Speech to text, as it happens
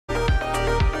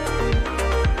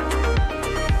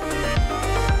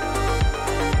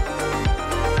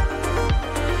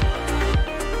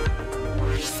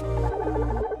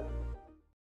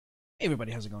Hey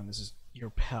everybody, how's it going? This is your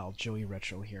pal Joey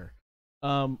Retro here.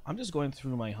 I'm just going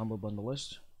through my Humble Bundle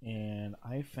list, and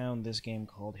I found this game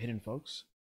called Hidden Folks.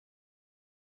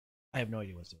 I have no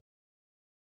idea what's doing,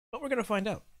 but we're gonna find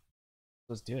out.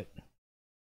 Let's do it.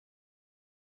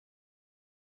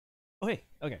 Oh hey,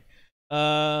 okay.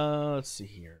 Let's see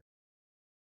here.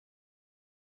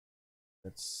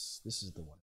 This is the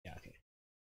one. Yeah, okay.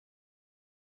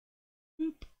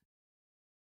 Boop.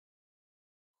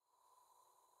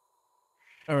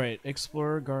 Alright,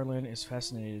 Explorer Garland is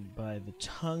fascinated by the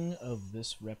tongue of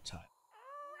this reptile.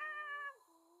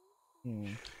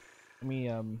 Let me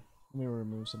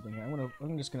remove something here.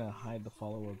 I'm just gonna hide the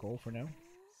follower goal for now.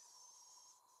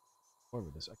 What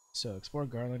with this? Okay, so Explorer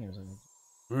Garland is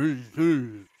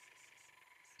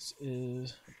this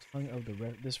is the tongue of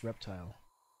this reptile.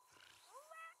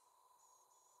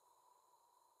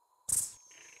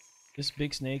 This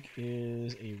big snake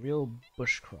is a real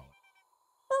bush crawler.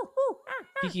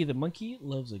 Kiki the monkey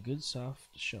loves a good soft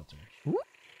shelter.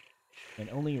 And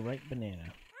only ripe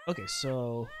banana. Okay,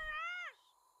 so...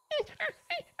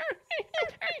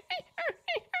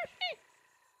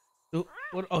 Oh,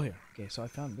 what? Oh, here. Okay, so I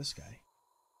found this guy.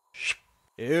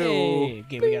 Ew. Hey,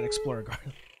 okay, we got Explorer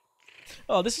Garden.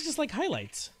 Oh, this is just like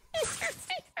highlights.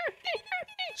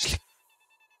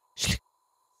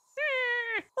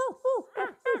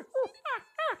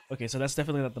 Okay, so that's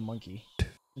definitely not the monkey.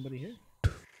 Anybody here?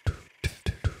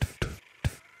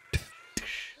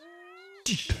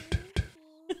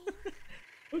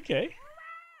 Okay.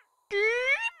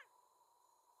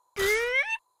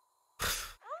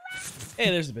 Hey,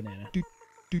 there's the banana.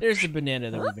 There's the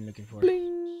banana that we've been looking for.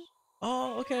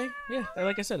 Oh, okay. Yeah,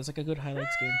 like I said, it's like a good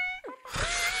highlights game.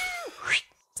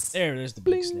 There's the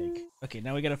big snake. Okay,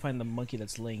 now we gotta find the monkey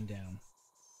that's laying down.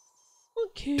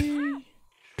 Okay.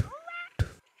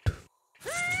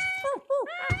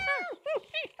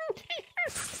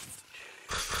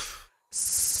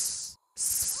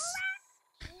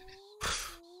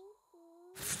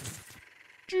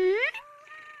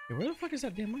 Hey, where the fuck is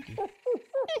that damn monkey?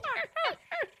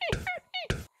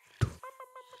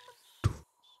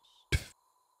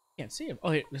 Can't see him.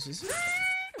 Oh, here, this is.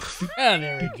 Ah,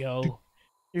 there we go.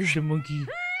 There's the monkey.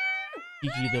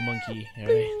 Kiki the monkey. All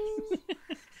right.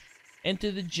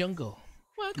 Enter the jungle.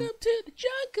 Welcome to the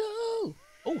jungle.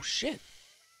 Oh shit.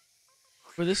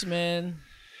 For this man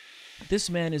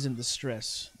is in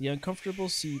distress. The uncomfortable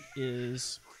seat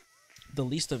is the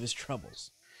least of his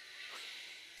troubles.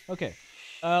 Okay,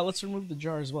 let's remove the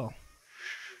jar as well.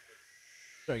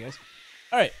 Sorry, guys.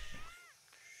 All right.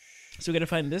 So we gotta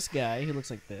find this guy who looks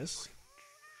like this.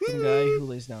 Some guy who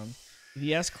lays down. If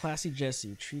you ask Classy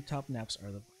Jessie, treetop naps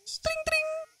are the best.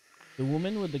 The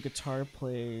woman with the guitar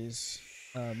plays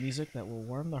music that will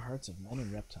warm the hearts of men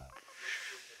and reptiles.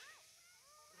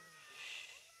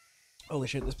 Holy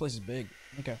shit, this place is big.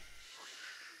 Okay.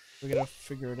 We gotta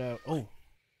figure it out. Oh.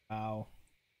 Wow.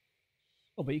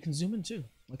 Oh, but you can zoom in too.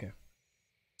 Okay.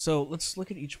 So let's look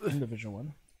at each individual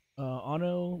one.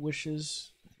 Ano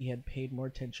wishes he had paid more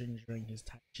attention during his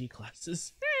Tai Chi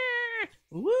classes.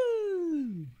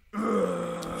 Woo!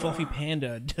 Fluffy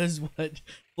Panda does what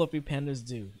fluffy pandas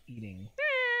do, eating.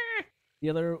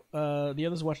 The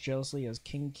others watch jealously as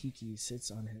King Kiki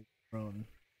sits on his throne.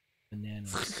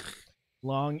 Bananas.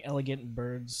 Long, elegant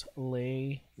birds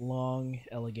lay long,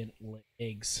 elegant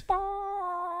eggs.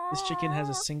 This chicken has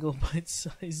a single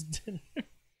bite-sized dinner.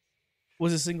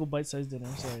 Was a single bite-sized dinner.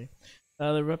 Sorry.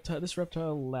 This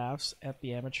reptile laughs at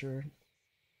the amateur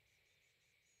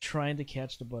trying to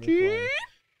catch the butterfly.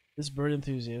 This bird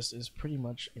enthusiast is pretty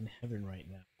much in heaven right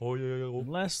now. Oh yeah. And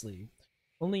lastly,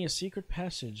 only a secret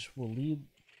passage will lead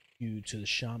you to the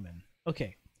shaman.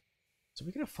 Okay, so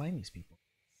we gotta find these people.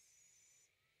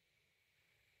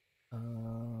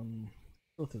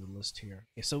 Go through the list here.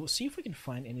 Okay, so we'll see if we can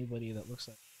find anybody that looks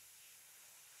like.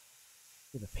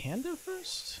 The panda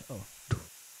first? Oh.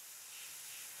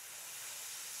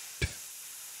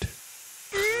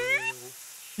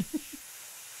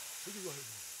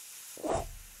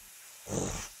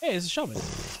 Hey, it's a shaman.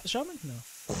 The shaman? No.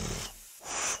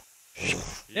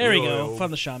 There we go.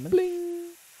 Found the shaman.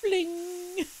 Bling!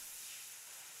 Bling!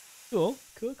 Cool.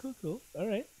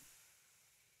 Alright.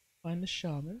 Find the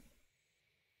shaman.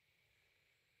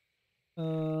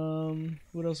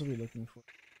 What else are we looking for?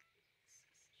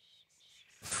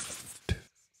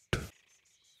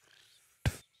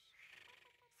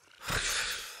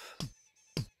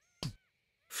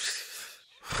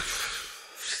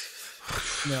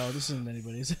 No, this isn't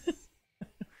anybody's.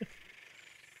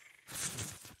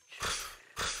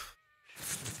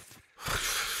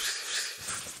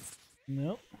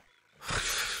 Nope.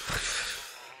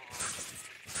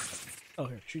 Oh,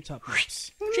 here, treetop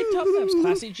maps. Treetop maps,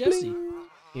 Classy Jesse.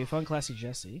 Okay, we found Classy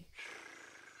Jesse.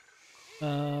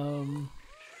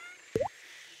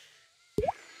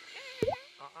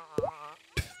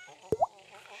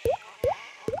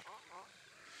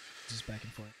 Just back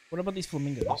and forth. What about these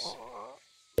flamingos?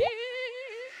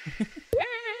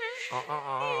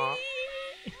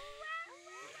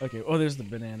 Okay, oh, there's the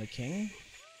Banana King.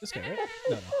 This guy, right?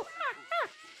 No, no.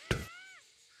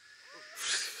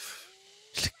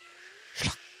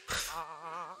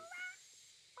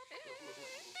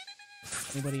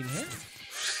 Anybody in here?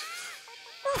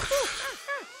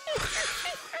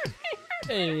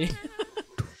 Hey!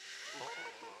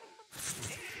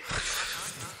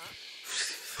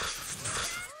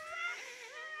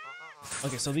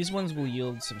 Okay, so these ones will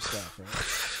yield some stuff, right?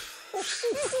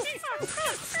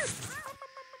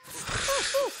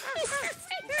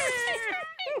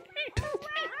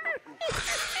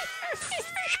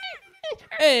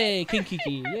 Hey, King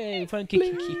Kiki! Yay, we found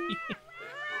King Kiki!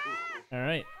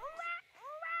 Alright.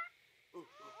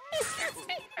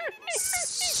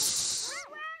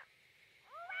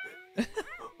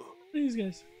 These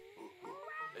guys.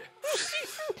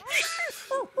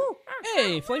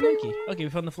 Hey, flying monkey. Okay, we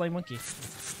found the flying monkey.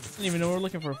 Didn't even know we're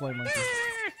looking for a flying monkey.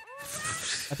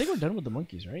 I think we're done with the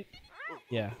monkeys, right?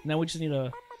 Yeah. Now we just need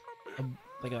a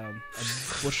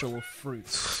bushel of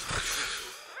fruits.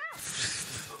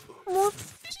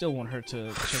 Still won't hurt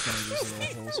to check any of these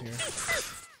little holes here.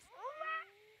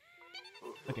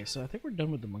 Okay, so I think we're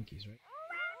done with the monkeys, right?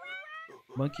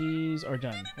 Monkeys are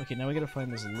done. Okay, now we gotta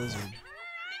find this lizard.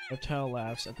 Reptile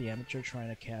laughs at the amateur trying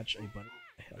to catch a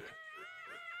butterfly.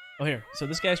 Oh, here. So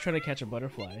this guy's trying to catch a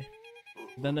butterfly.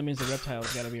 Then that means the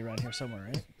reptile's gotta be around here somewhere,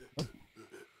 right? Oh.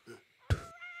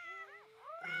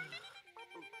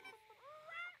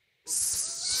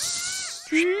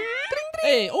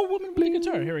 Hey! Oh, woman playing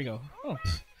guitar. Here we go. Oh.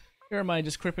 Here am I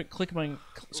just clicking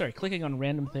on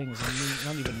random things and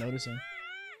not even noticing.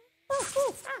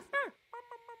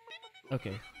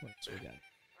 Okay, what else we got?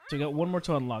 So we got one more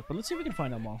to unlock, but let's see if we can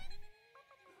find them all.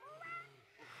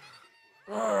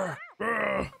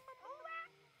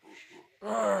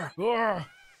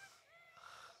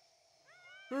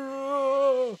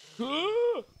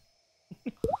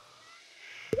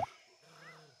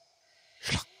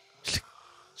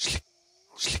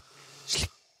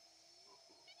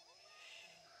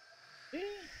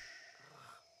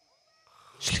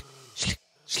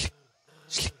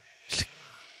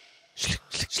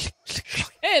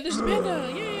 Hey, there's the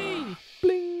panda! Yay!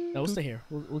 Bling! No, we'll stay here.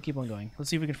 We'll keep on going. Let's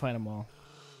see if we can find them all.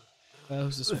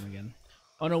 Who's this one again?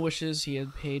 Ono wishes he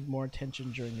had paid more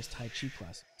attention during his Tai Chi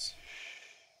classes.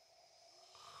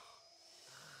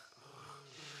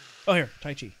 Oh, here.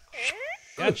 Tai Chi.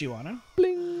 Got you, Anna.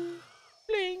 Bling!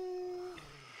 Bling!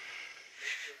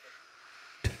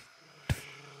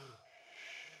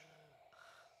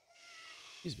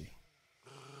 Excuse me.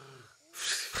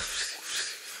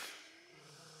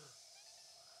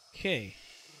 Okay.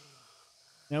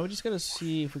 Now we just gotta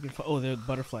see if we can find. Oh, the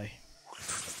butterfly.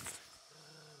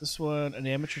 This one, an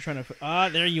amateur trying to. Ah,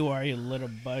 there you are, you little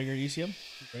bugger. You see him?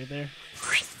 Right there.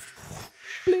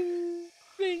 Bling!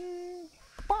 Bling!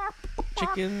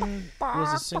 Chicken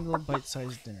was a single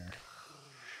bite-sized dinner.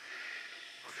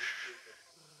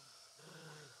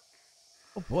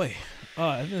 Oh boy.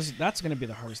 That's gonna be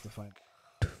the hardest to find.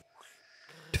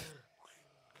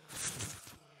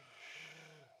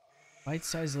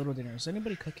 Bite-sized little dinner. Is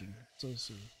anybody cooking? Let's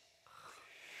see.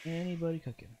 Anybody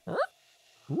cooking? Huh?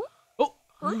 Oh!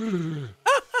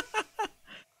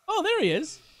 Oh, there he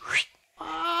is!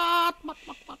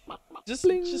 Just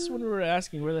when we were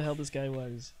asking where the hell this guy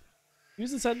was. He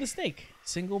was inside the snake.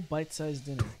 Single bite-sized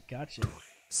dinner. Gotcha.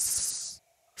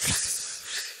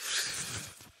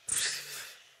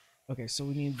 Okay, so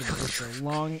we need the bushel.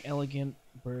 Long, elegant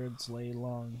birds lay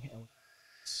long, elegant.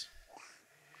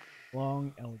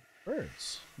 Long, elegant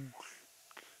birds.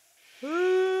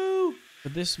 For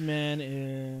this man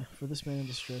in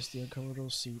distress, the uncomfortable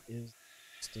seat is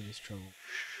still his trouble.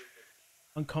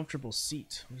 Uncomfortable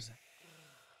seat. What is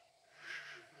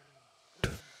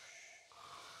that?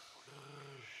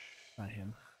 Not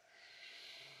him.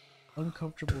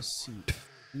 Uncomfortable seat.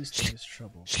 Least of his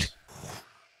troubles.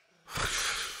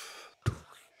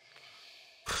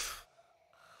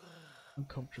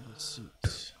 Uncomfortable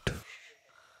seat.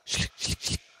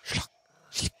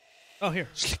 Oh, here.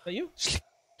 Is that you?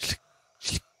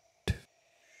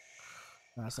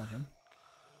 No, that's not him.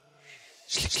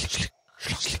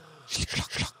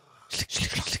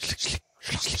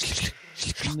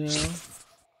 No.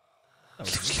 That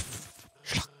was him.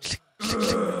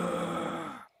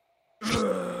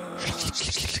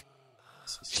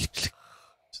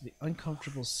 So the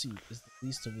uncomfortable seat is the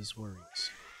least of his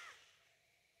worries.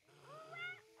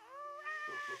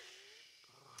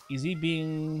 Is he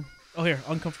being... Oh, here,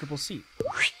 uncomfortable seat.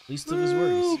 Least of his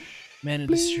worries. Man in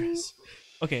distress.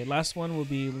 Okay, last one will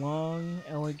be long,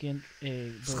 elegant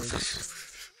birds.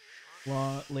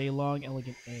 Lay long,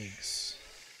 elegant eggs.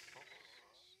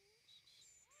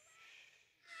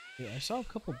 Yeah, I saw a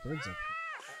couple birds up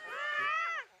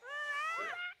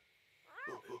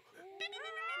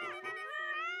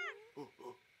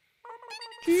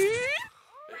here.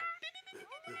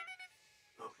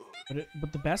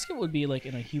 But the basket would be like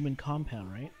in a human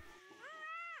compound, right?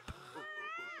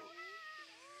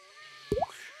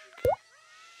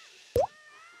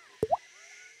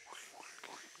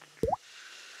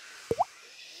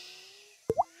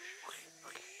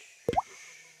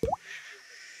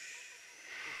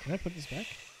 Can I put this back?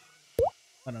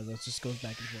 Oh no, that just goes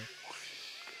back and forth.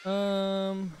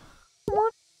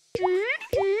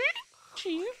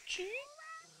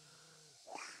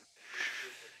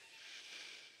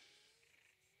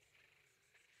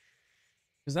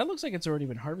 Because that looks like it's already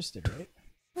been harvested, right?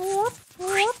 Oh,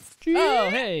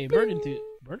 hey, bird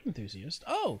enthusiast.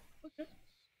 Oh, okay.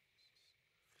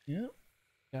 Yeah,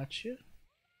 gotcha.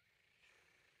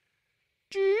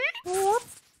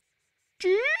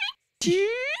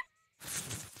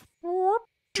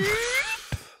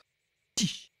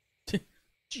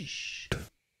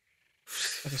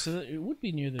 Okay, so it would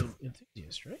be near the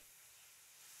enthusiast, right?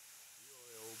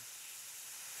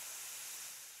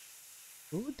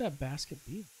 Where would that basket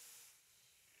be?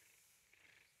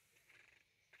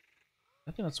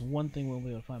 I think that's one thing we'll be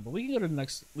able to find, but we can go to the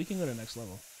next. We can go to the next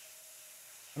level.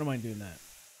 I don't mind doing that.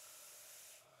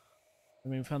 I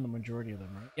mean, we found the majority of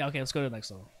them, right? Yeah. Okay, let's go to the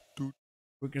next level.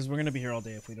 Because we're gonna be here all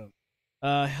day if we don't.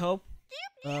 Help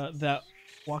that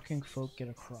walking folk get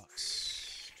across.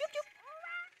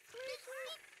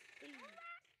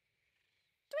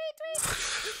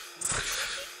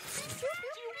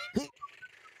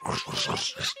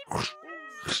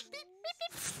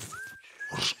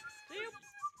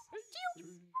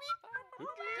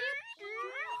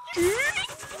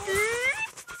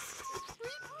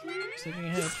 Sticking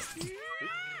ahead.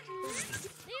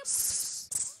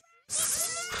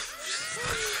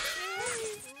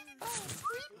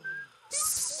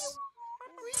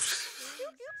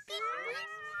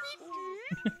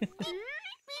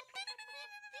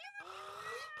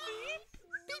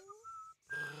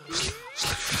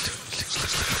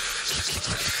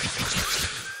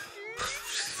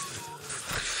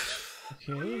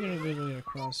 Okay, we're gonna be able to get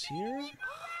across here.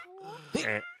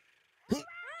 Okay.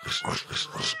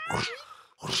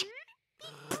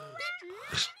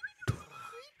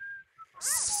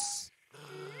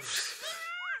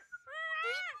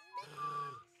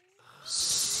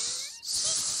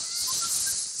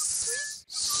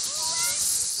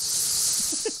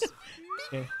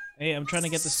 Hey, I'm trying to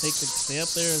get the snake to stay up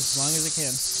there as long as it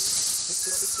can.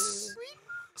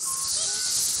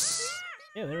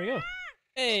 Yeah, there we go.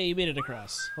 Hey, you made it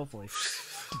across. Hopefully.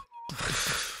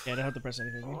 Yeah, I don't have to press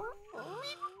anything here.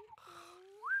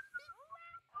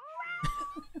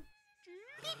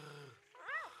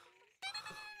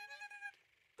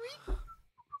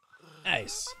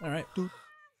 Nice. Alright.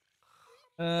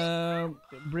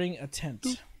 Bring a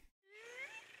tent.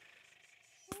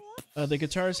 The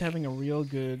guitar is having a real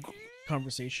good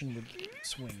conversation with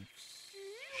swing.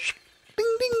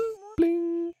 Bing, bing,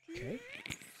 bling. Okay.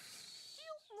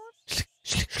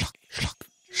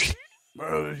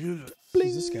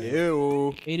 Who's this guy?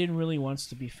 Hello. Aiden really wants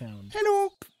to be found. Hello.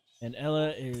 And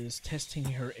Ella is testing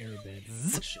her airbed,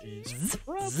 which is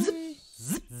probably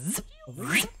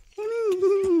over here.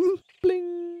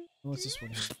 Bling. What's this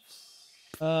one here?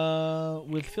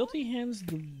 With filthy hands,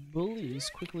 the bullies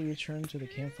quickly return to the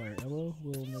campfire. Ella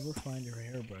will never find her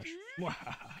hairbrush.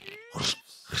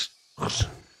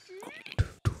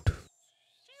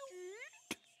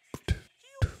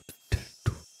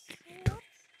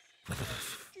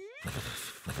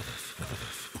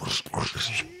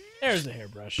 There's the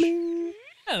hairbrush. Yeah,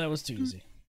 that was too easy.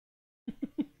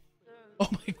 Oh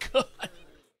my god.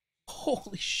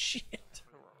 Holy shit.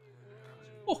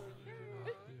 Oh.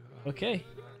 Okay.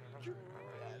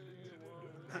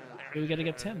 We gotta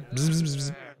get 10.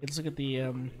 Let's look at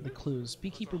the clues.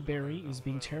 Beekeeper Barry is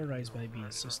being terrorized by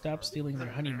bees, so stop stealing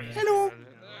their honey, man. Hello.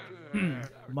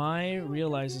 Mai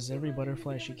realizes every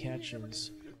butterfly she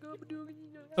catches.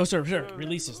 Oh, sorry,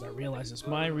 releases, not realizes.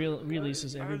 Mai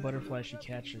releases every butterfly she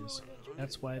catches.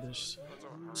 That's why there's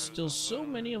still so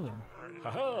many of them.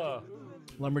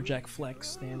 Lumberjack Flex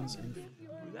stands in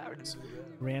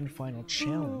grand final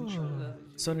challenge.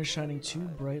 Sun is shining too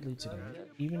brightly today,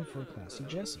 even for classy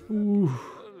Jessie.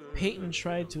 Peyton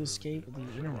tried to escape the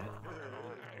internet,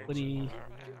 but he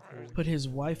put his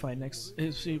Wi-Fi next.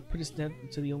 He put his net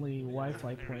to the only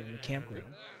Wi-Fi point in the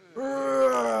campground.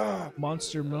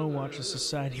 Monster Mo watches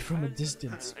society from a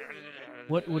distance.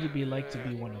 What would it be like to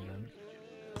be one of them?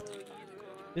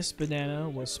 This banana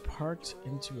was parked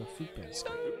into a fruit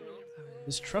basket.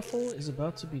 This truffle is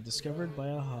about to be discovered by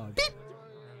a hog.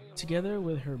 Together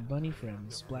with her bunny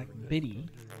friends, Black Biddy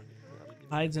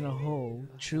hides in a hole,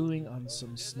 chewing on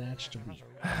some snatched wheat.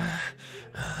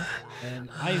 And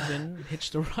Ivan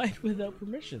hitched a ride without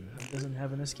permission. He doesn't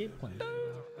have an escape plan.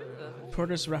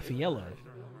 Tortoise Raffaello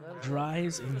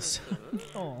dries in the sun.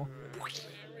 Oh.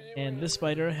 And this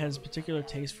spider has particular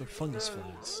taste for fungus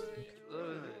flies.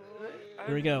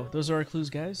 Here we go. Those are our clues,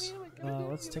 guys.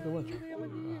 Let's take a look.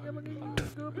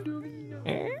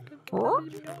 Oh.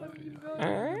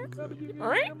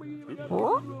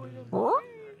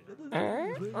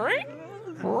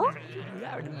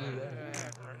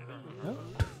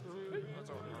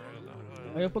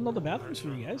 I opened all the bathrooms for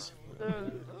you guys.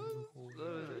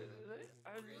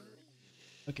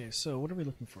 Okay, so what are we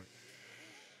looking for?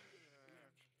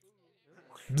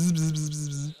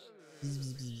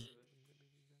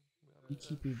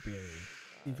 Beekeeper berry.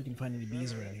 See if we can find any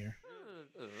bees around here.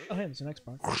 Oh, hey, there's an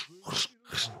Xbox.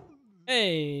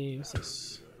 Hey, what's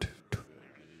this?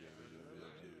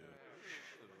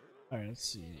 Alright, let's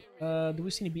see. Do we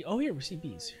see any bees? Oh, here, we see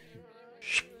bees.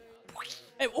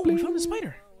 Hey, oh, we found the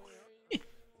spider!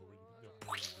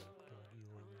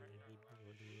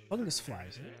 Fungus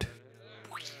flies.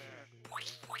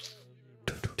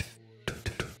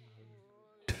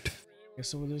 Okay,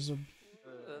 so there's a...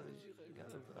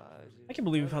 I can't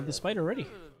believe we found the spider already.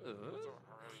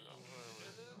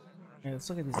 Yeah, let's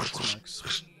look at these X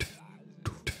marks.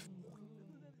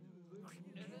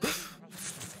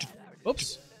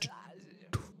 Oops.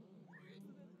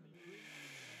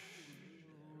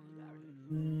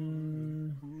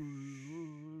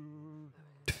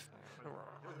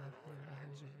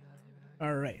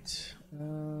 All right.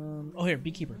 Oh, here,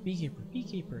 beekeeper. Here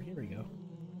we go.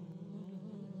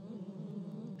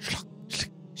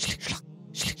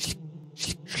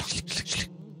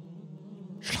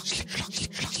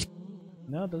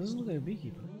 No, that doesn't look like a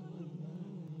beekeeper.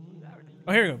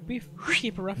 Oh, here we go.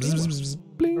 Beekeeper Raphael.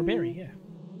 Or Barry, yeah.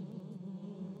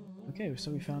 Okay,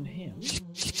 so we found him.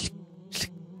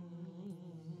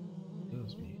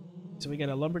 So we got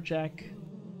a lumberjack,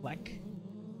 Black.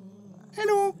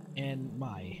 Hello. And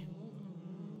Mai.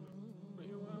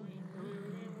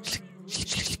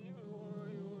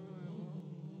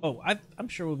 Oh, I'm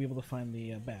sure we'll be able to find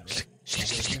the bat. Right?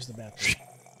 Here's the bat.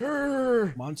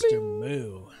 Monster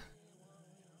Moo.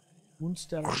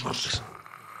 Moonstar.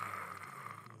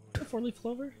 A four-leaf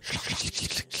clover?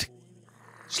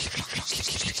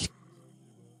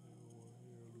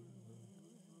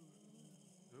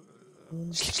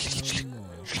 Moonstar Moo.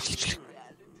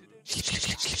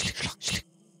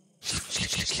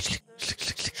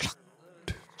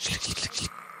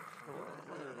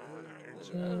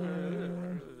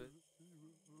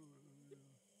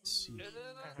 Let's see.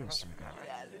 Here's some guy.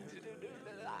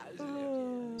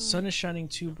 Sun is shining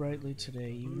too brightly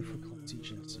today, even for Classy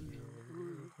Jesse.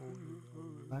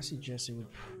 Classy Jesse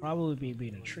would probably be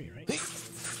in a tree, right?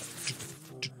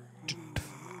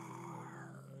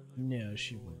 No,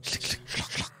 she wouldn't.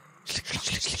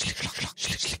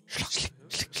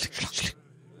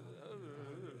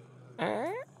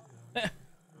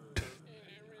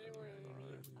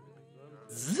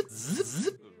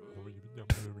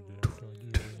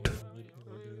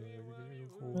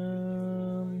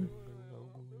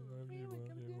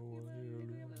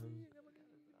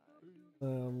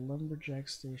 Lumberjack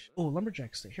station. Oh,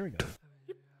 lumberjack station. Here we go.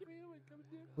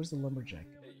 Where's the lumberjack?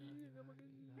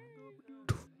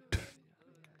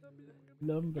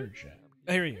 Lumberjack.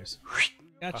 Oh, here he is.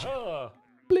 Gotcha.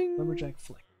 Bling. Lumberjack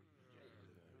flick.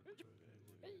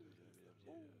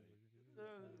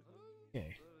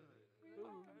 Okay.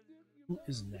 Who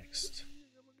is next?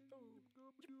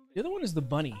 The other one is the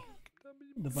bunny.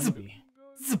 The bunny bee.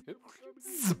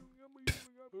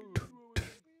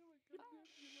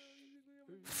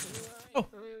 Oh.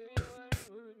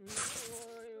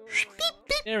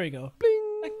 There we go.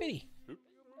 Black Biddy.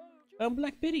 Oh,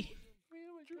 Black Biddy.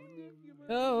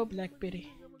 Oh, Black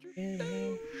Biddy.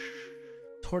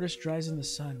 Tortoise dries in the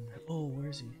sun. Oh, where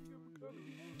is he?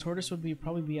 Tortoise would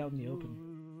probably be out in the open.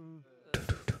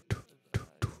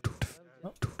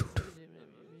 Oh.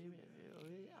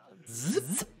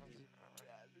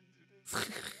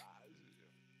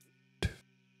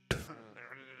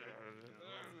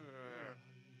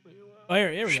 Oh,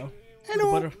 here we go.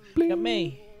 Hello. Got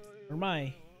May. Or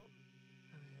Mai.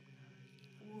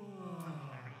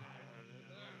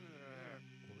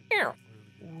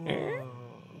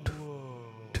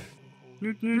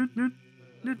 There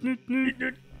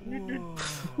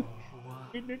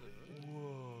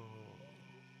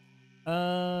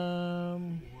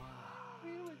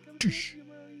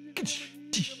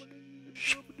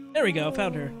we go.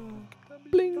 Found her.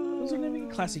 Those are naming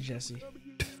classy Jessie.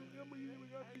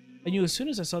 I knew as soon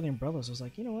as I saw the umbrellas, I was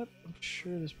like, you know what? I'm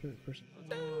sure this person.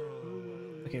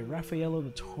 Okay, Raffaello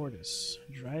the tortoise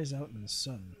dries out in the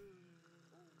sun.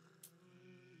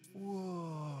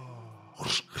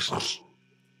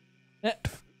 Eh.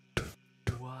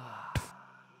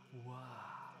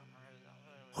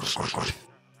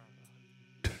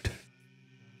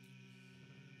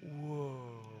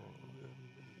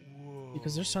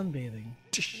 Because they're sunbathing.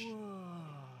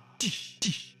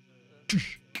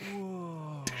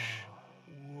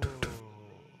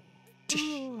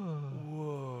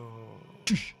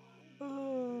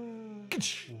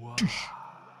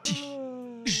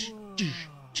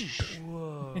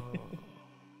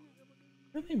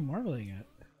 What are they marveling at?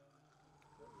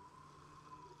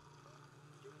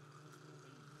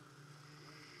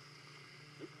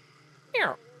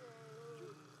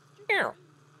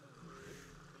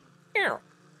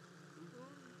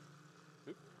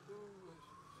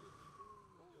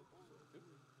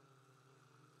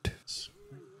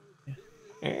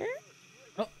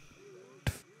 Oh.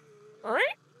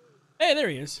 Hey, there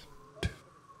he is.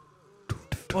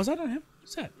 Oh, is that not him?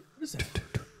 What's that? What is that?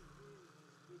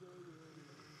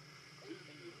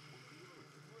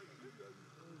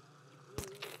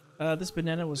 This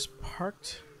banana was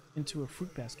parked into a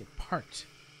fruit basket. Parked.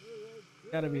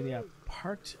 Gotta be the app.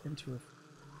 Parked into a...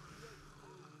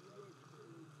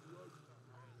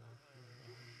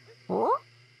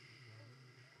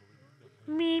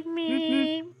 Meep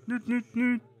meep. Noot noot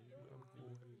noot.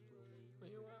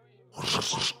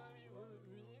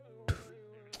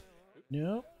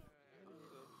 Nope.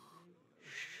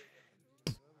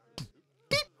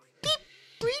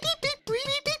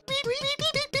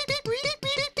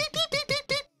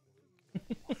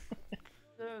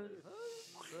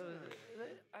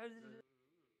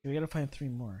 We gotta find 3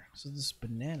 more. So this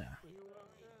banana,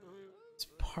 it's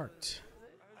parked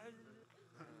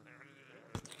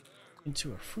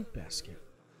into a fruit basket.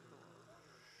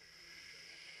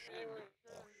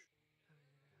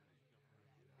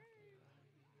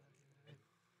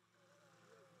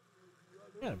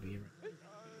 Gotta be right.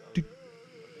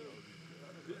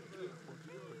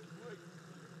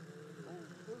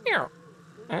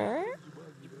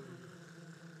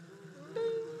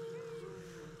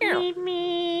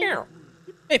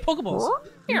 Hey, Pokeballs!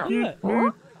 Yeah.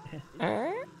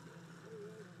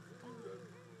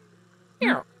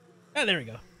 Ah, there we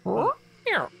go.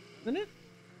 Isn't it?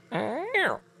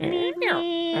 No?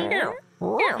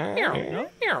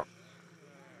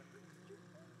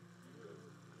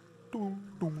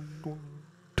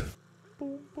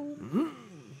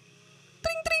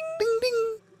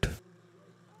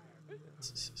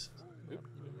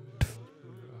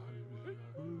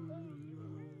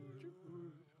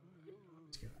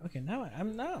 Okay, now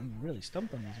I'm really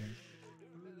stumped on these ones.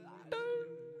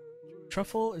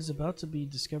 Truffle is about to be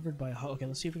discovered by a hog. Okay,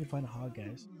 let's see if we can find a hog,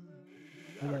 guys.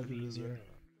 Maybe that'll be easier.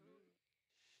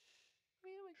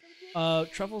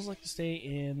 Truffles like to stay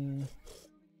in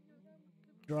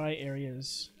dry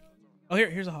areas. Oh,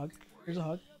 here's a hog. Here's a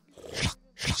hog.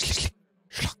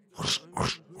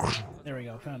 There we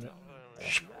go, found it.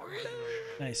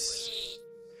 Nice.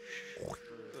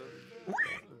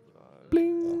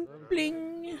 Bling,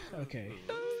 bling. Okay.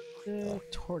 The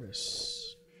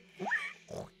tortoise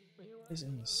is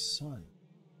in the sun.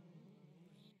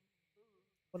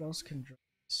 What else can dry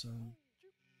the sun?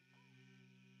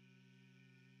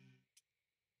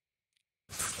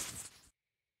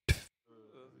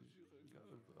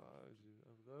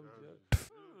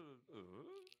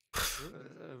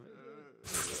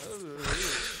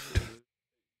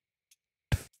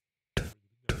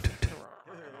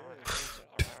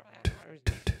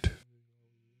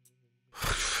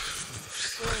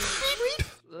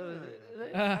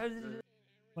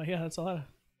 Oh yeah, that's a lot of...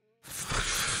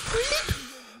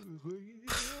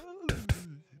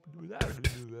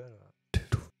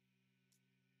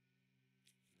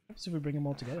 Let's see if we bring them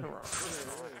all together.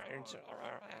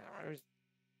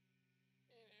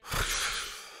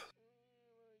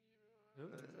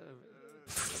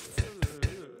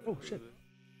 Oh shit.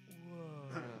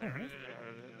 Alright.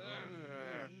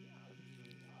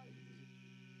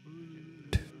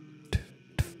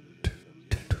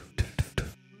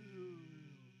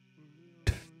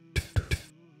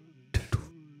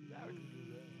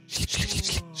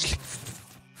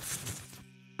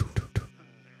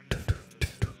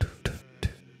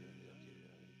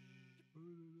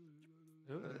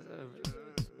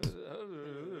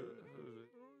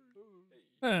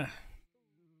 Huh.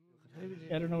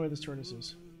 Yeah, I don't know where this tortoise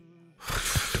is.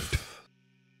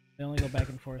 They only go back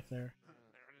and forth there.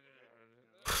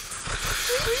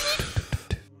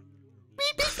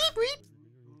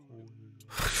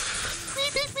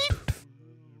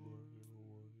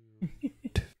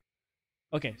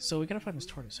 Okay, so we gotta find this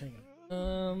tortoise. Hang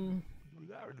on.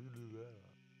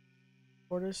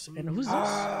 Tortoise, and who's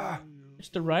this? It's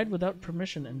the ride without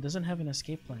permission and doesn't have an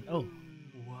escape plan. Oh.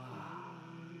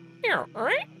 Here,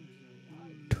 alright?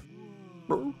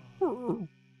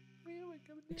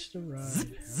 It's the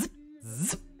ride.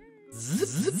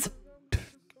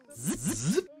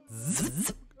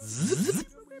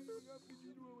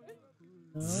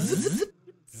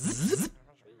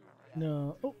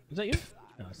 No. Oh, is that you?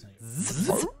 No, it's not you.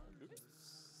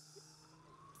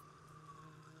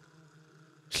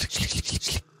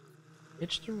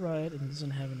 It's the ride and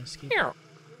doesn't have an escape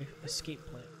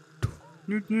plan.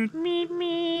 Meep, meep,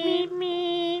 meep,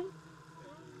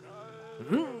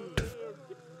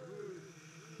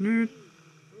 meep.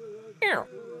 Here.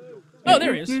 Oh,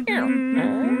 there he is. Here.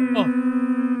 Oh.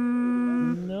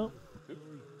 Nope.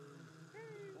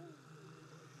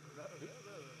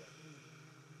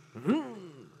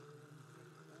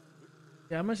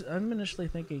 Yeah, I'm initially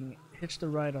thinking hitch the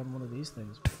ride on one of these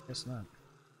things, but I guess not.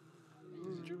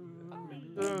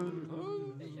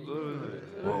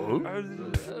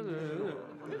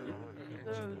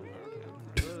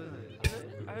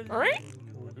 Alright?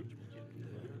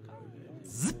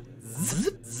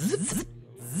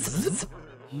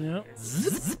 Nope.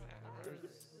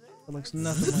 It looks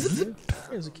nothing like you.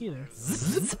 There's a key there.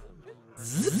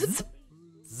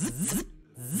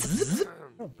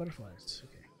 Oh, butterflies.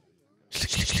 Okay.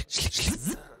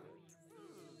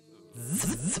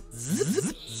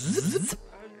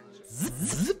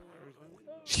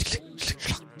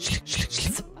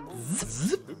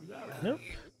 Nope.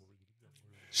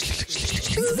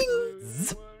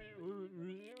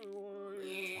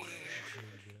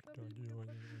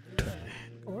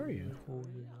 How are you?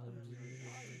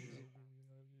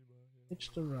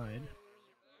 Hitch the ride.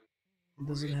 It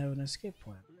doesn't have an escape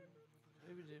plan.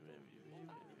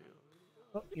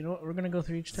 Oh, you know what? We're gonna go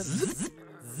through each step.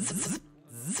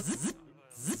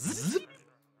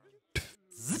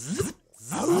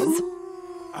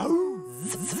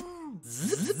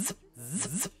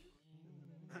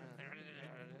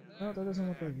 Oh, that doesn't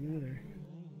look like you either.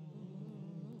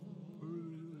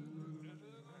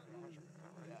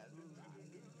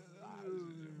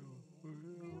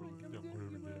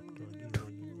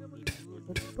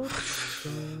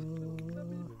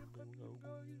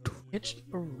 Hitched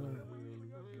a ride.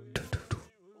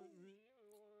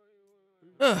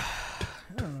 Ugh, I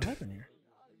don't know what happened here.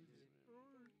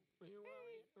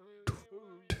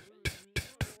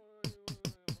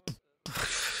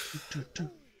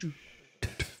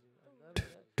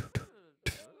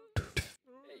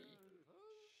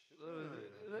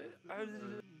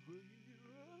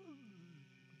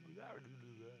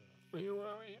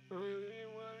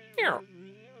 Here.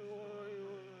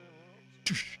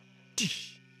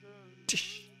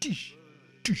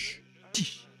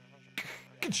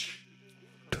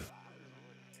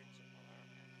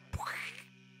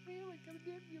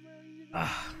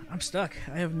 I'm stuck.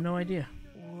 I have no idea.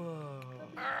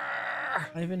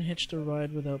 Ivan hitched a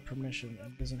ride without permission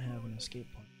and doesn't have an escape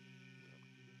plan.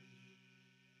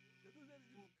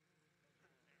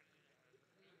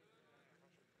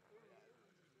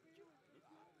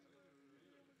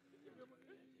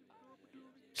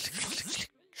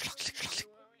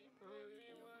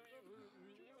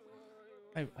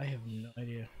 I have no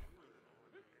idea.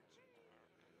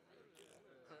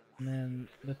 And then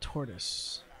the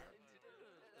tortoise.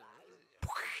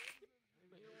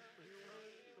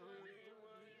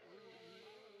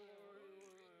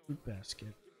 Fruit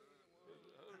basket.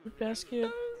 Fruit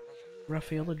basket.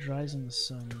 Rafaela dries in the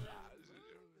sun.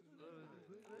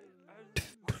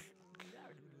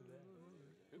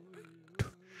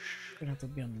 Gonna have to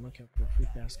be on the lookout for fruit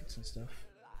baskets and stuff.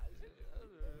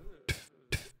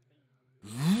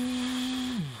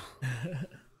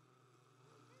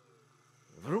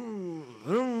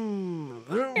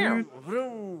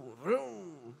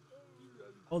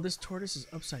 Oh, this tortoise is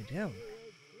upside down.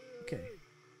 Okay.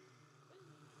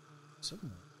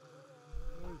 Somewhere.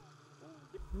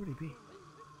 Where would he be?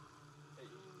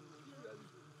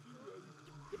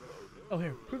 Oh,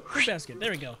 here. Fruit basket.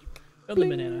 There we go. Found the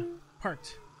banana.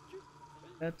 Parked.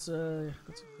 That's a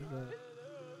good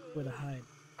way to hide.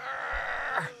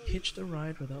 Hitched a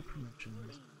ride without permission.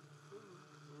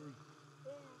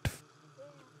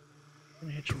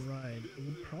 Gonna hitch a ride. It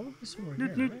would probably be somewhere here,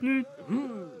 right?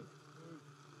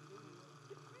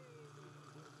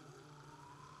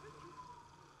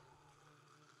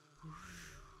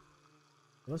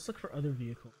 Let's look for other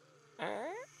vehicles.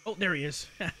 Oh, there he is.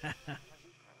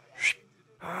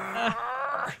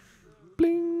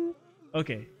 Bling.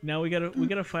 Okay, now we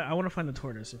gotta find. I want to find the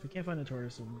tortoise. If we can't find the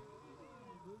tortoise, then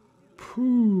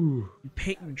Phew.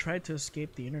 Peyton tried to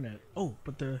escape the internet. Oh,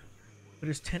 but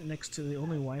his tent next to the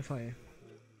only Wi-Fi.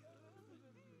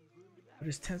 But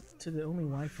his tent to the only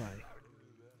Wi-Fi.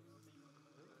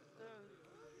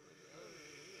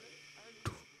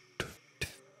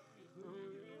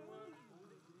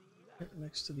 Tent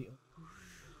next to the.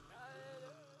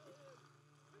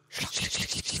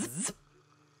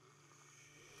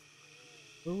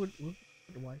 Where would the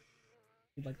Wi-Fi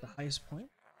be, like the highest point?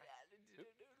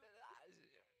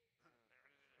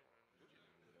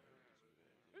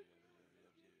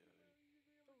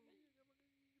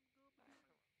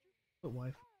 Put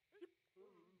Wi-Fi.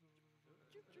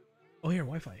 Oh, here,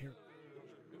 Wi-Fi, here.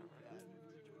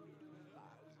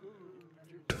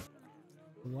 The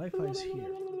Wi-Fi's here.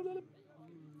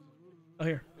 Oh,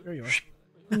 here. There you are.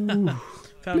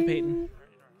 Found Peyton.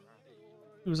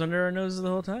 He was under our noses the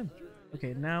whole time.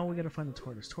 Okay, now we gotta find the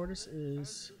tortoise. Tortoise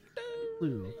is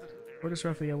blue. Tortoise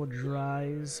Raphael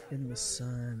dries in the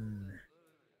sun.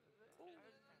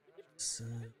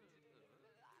 Sun.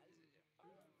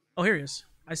 Oh, here he is.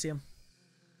 I see him.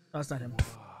 Oh, that's not him.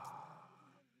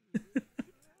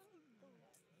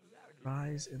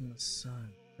 Rise in the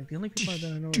sun. Like the only people that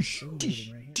I know are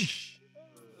sunbathing right here.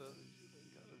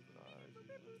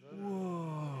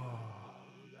 Whoa.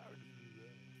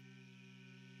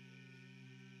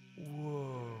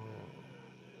 Whoa.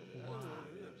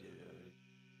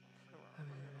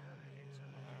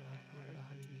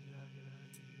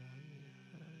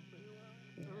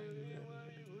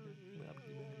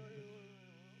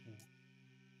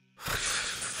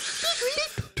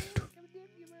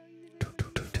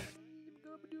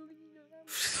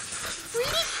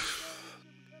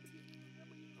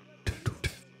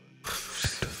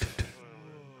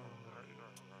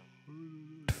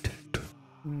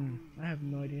 I have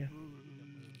no idea.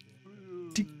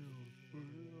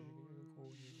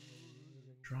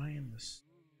 Dry in this.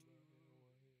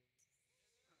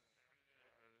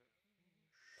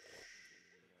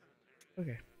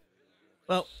 Okay.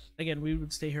 Well, again, we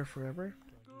would stay here forever,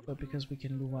 but because we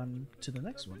can move on to the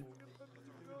next one.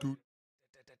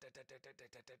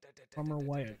 Farmer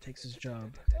Wyatt takes his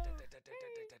job.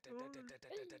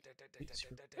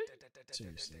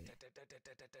 Seriously.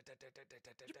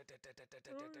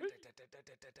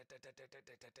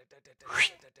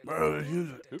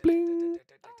 Bling.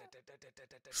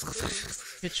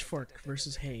 Pitchfork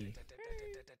versus hay.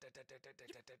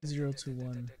 0 to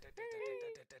 1.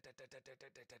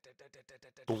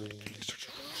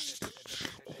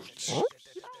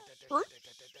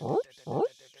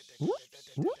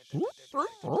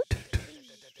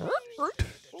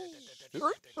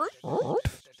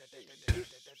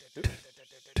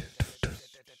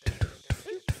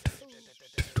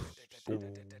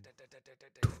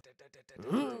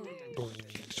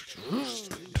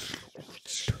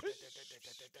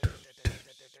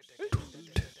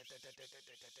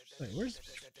 Wait, where's the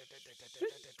pitchfork?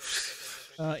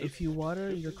 If you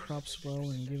water your crops well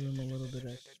and give them a little bit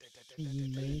of,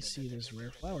 you may see this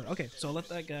rare flower. Okay, so I'll let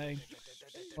that guy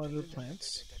water the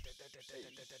plants.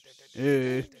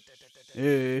 Hey.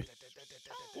 Hey.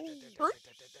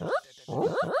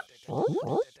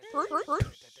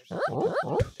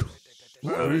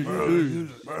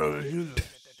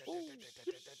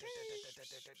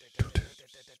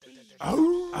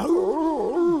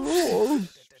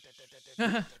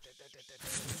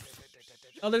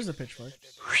 Oh, there's a pitchfork.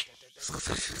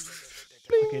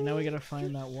 Okay, now we gotta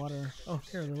find that water. Oh,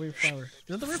 here, the weird flower. Is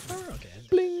that the weird flower? Okay.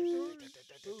 Bling.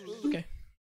 Okay.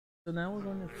 So now we're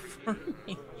going to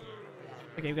farming.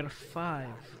 Okay, we got a 5.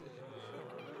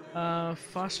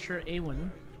 Foster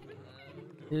Awen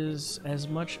is as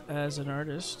much an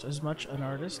artist as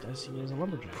he is a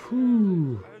lumberjack.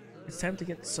 Whew. It's time to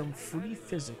get some fruity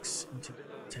physics into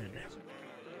Ted.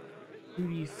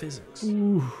 Fruity physics.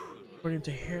 Ooh. According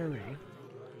to Harry,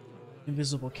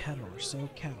 invisible cattle are so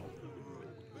cattle.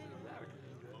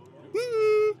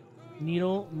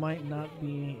 Needle might not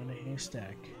be in a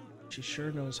haystack. She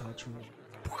sure knows how to run.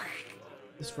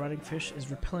 This rotting fish is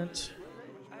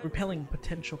repelling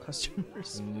potential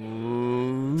customers.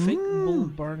 Fake Bull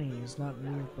Barney is not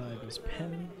moved by this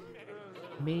pen.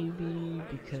 Maybe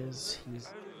because he's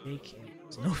fake and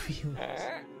has no feelings.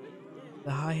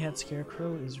 The hi-hat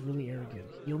scarecrow is really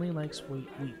arrogant. He only likes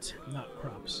wheat, not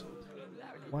crops.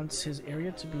 Wants his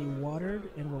area to be watered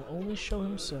and will only show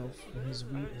himself when his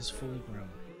wheat is fully grown.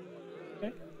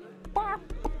 Okay?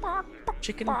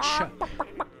 Chicken Chuck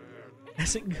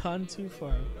hasn't gone too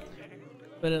far.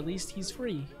 but at least he's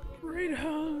free.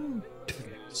 Freedom!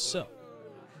 Okay, so.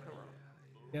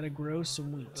 Gotta grow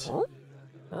some wheat.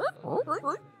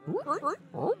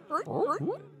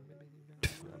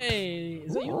 Hey,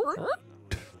 is that you?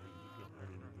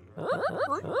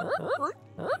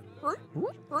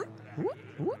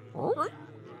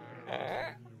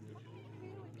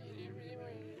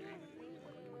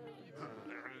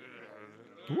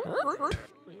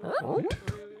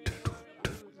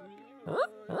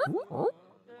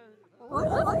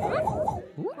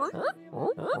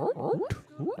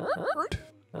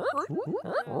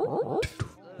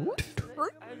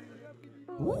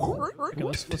 Okay,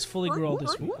 let's fully grow all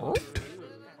this wheat.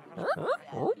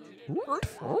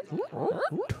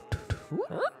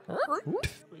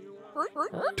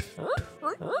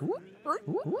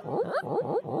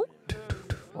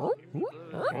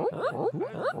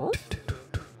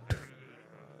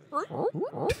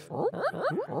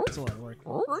 That's a lot of work.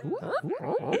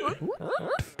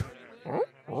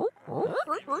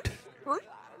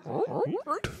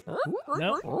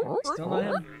 Nope, still not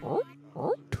him.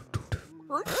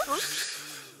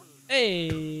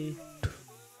 Hey!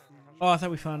 Oh, I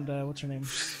thought we found, what's her name?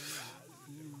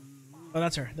 Oh,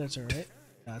 that's her. That's her, right?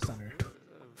 No, that's not her.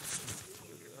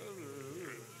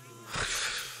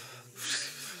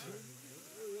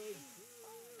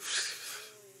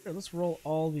 Here, let's roll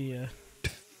all the,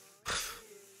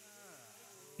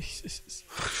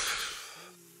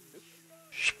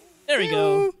 There we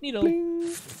go. Needle.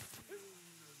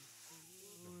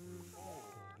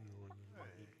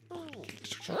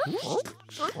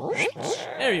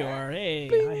 There you are. Hey,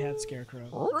 hi-hat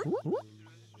scarecrow.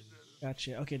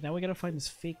 Gotcha. Okay, now we gotta find this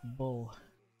fake bull.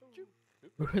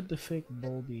 Where would the fake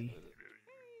bull be?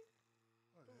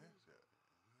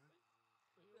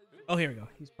 Oh, here we go.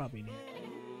 He's probably in here.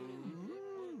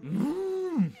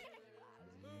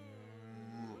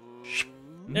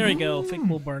 There we go. Fake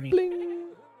bull Barney.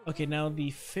 Okay, now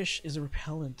the fish is a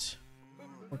repellent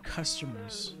for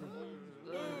customers.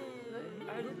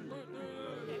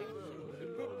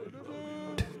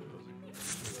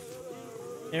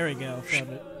 There we go, found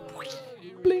it.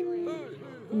 Bling.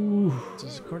 Ooh. It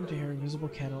says, according to her, invisible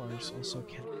cattle are also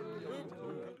cattle.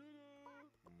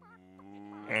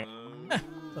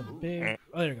 A big.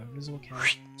 Oh, there we go, invisible cattle.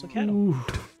 So cattle. Ooh.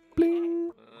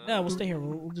 Bling. Yeah, we'll stay here.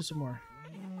 We'll do some more.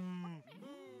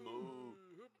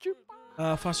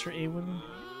 Foster Awen.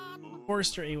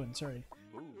 Forrester Awen, sorry.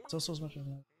 It's also as much as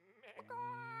that.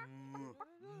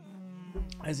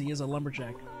 As he is a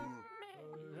lumberjack.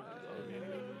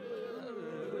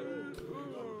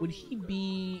 Would he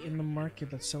be in the market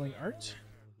that's selling art?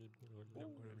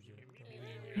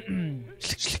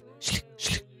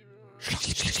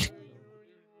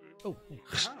 Oh, hey.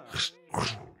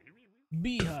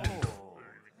 Beehive.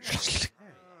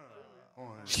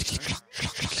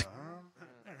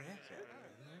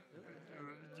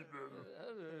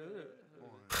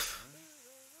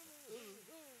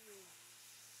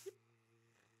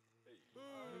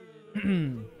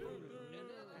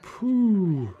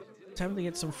 Time to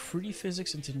get some fruity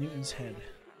physics into Newton's head.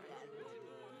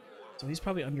 So he's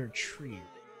probably under a tree.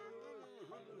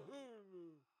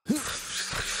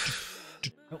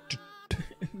 Nope.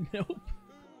 Nope.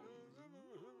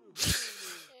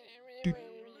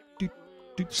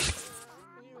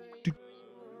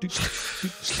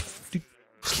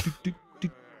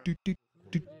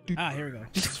 Ah, here we go.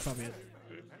 This is probably it.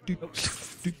 Nope.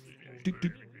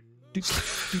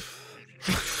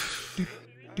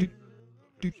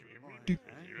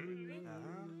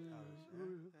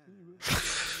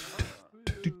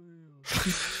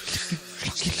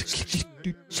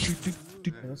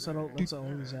 That's all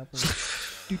these apples.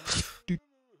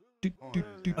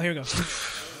 Oh, here we go.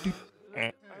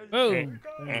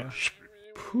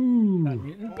 Boom! There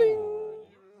we go.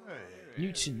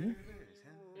 Newton.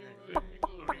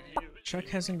 Chuck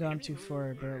hasn't gone too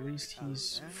far, but at least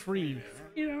he's free.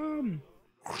 Freedom!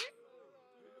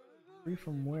 Free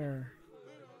from where?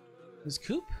 His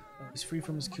coop? Oh, he's free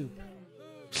from his coop.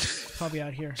 Probably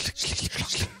out here.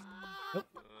 Nope.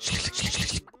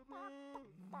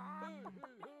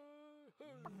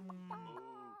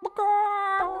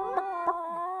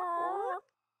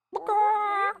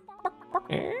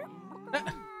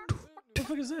 What the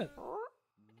fuck is that?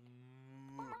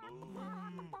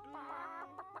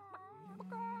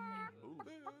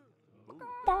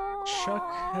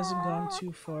 Chuck hasn't gone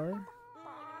too far,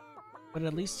 but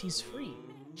at least he's free.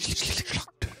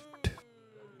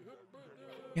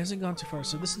 He hasn't gone too far,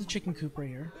 so this is the chicken coop right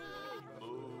here.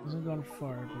 He hasn't gone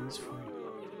far, but he's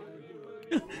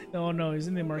free. Oh no, he's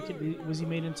in the market. Was he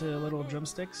made into little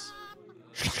drumsticks?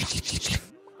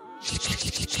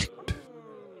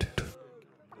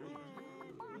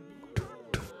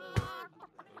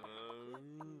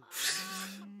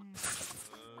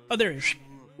 Oh, there he is.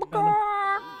 Found him.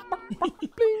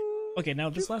 Okay, now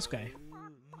this last guy.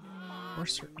 More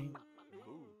certain.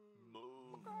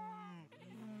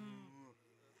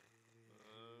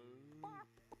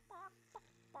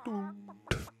 Look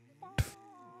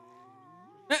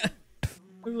at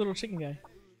the little chicken guy.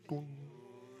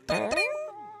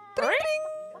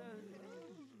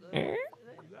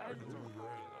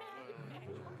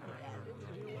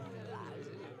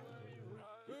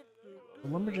 The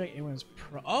lumberjack everyone's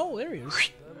pro. Oh, there he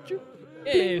is.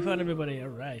 Hey, we found everybody. All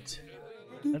right,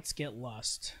 let's get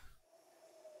lost.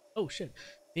 Oh shit!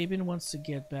 Fabian wants to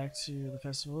get back to the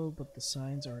festival, but the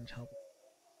signs aren't helping.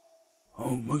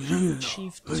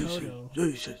 Chief Toto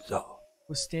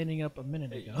was standing up a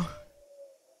minute ago.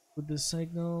 With the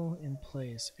signal in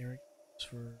place, Eric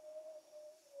for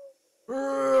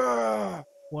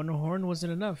one horn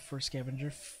wasn't enough for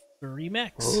Scavenger Furry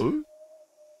Max.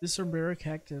 This sombrero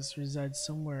cactus resides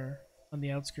somewhere on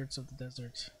the outskirts of the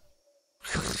desert.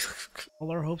 All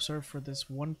our hopes are for this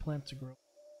one plant to grow.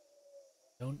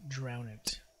 Don't drown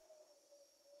it.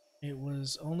 It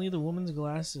was only the woman's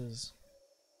glasses.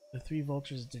 The three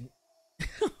vultures didn't.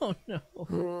 Oh no.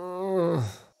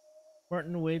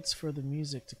 Martin waits for the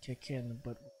music to kick in,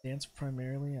 but will dance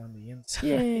primarily on the inside.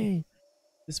 Yay!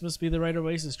 This must be the right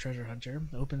oasis, treasure hunter.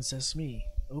 Open sesame.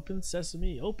 Open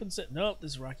sesame. Open se- Nope,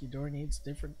 this rocky door needs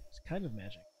different kind of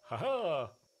magic. Haha.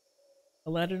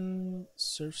 Aladdin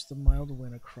surfs the mild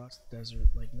wind across the desert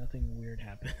like nothing weird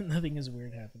happened. Nothing is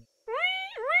weird happening.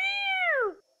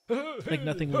 Like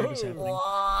nothing weird is happening.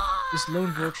 This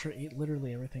lone vulture ate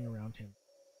literally everything around him.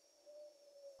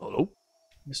 Hello?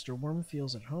 Mr. Worm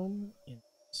feels at home in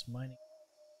this mining.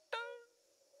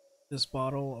 This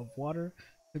bottle of water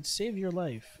could save your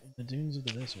life in the dunes of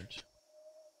the desert.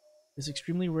 This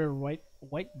extremely rare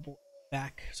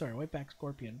whiteback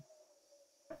scorpion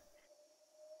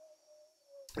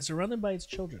is surrounded by its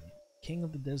children, king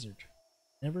of the desert,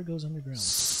 never goes underground.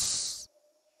 This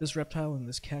reptile in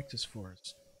this cactus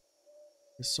forest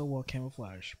is so well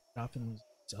camouflaged, it often loses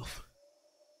itself.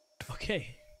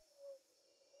 Okay.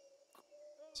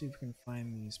 Let's see if we can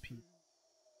find these people.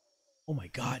 Oh my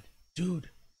god,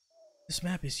 dude! This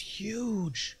map is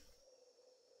huge!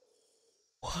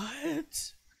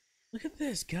 What? Look at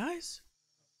this, guys!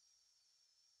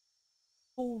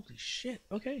 Holy shit,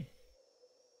 okay.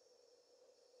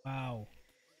 Wow.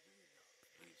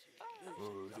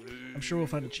 I'm sure we'll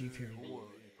find a chief here.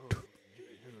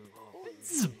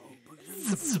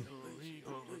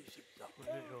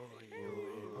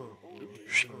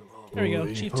 There we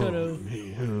go, Chief Toto.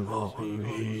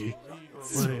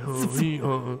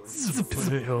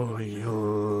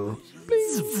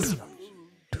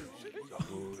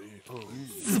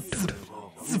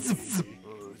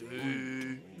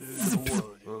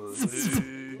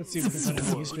 Let's see if we can find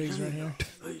any Easter eggs right here.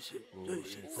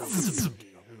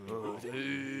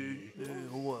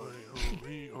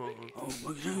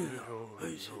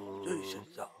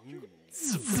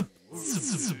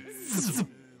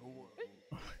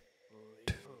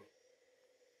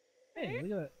 Hey,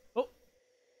 look at that. Oh!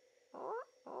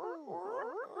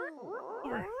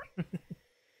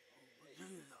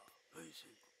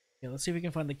 Yeah, let's see if we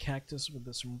can find the cactus with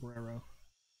the sombrero.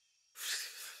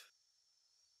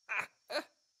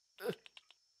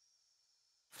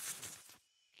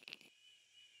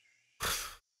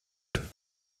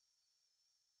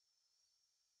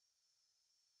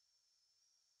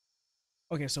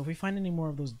 Okay, so if we find any more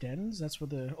of those dens, that's where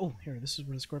the... Oh, here, this is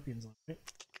where the scorpions live, right?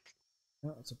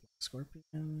 Oh, it's a black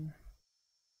scorpion.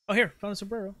 Oh, here, found a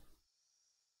sombrero.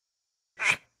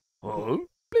 Hello?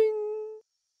 Bling!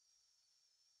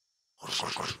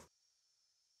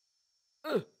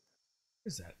 What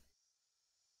is that?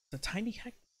 It's a tiny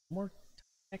more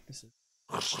cactuses.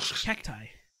 Cacti.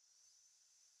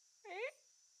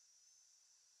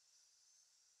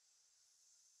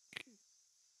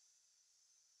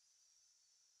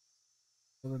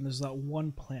 So then there's that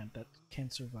one plant that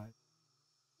can't survive.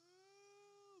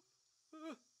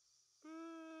 Ah!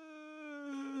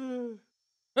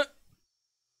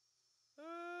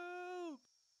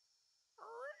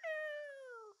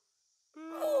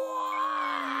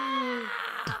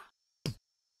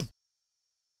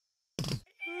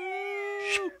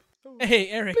 Hey,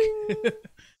 Eric.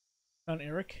 Found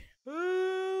Eric.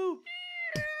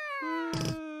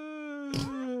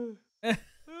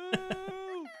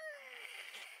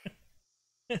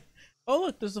 Oh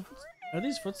look, there's the. Are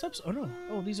these footsteps? Oh no.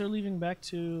 Oh, these are leaving back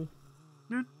to.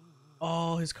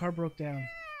 Oh, his car broke down.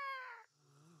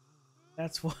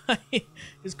 That's why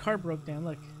his car broke down.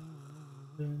 Look.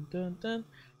 Dun dun dun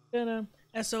dun dun.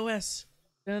 SOS.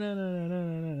 Dun dun dun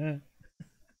dun dun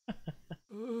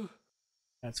dun.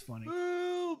 That's funny.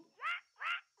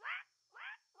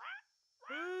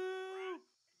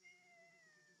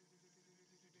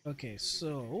 Okay,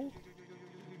 so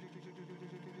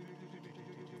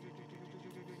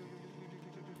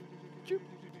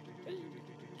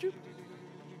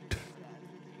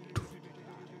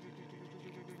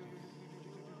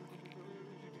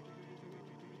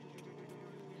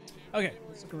okay,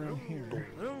 let's look around here.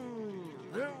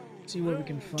 See what we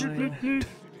can find.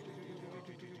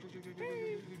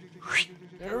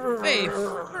 Hey,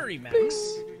 Furry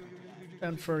Max.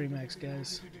 Found Furry Max,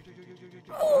 guys.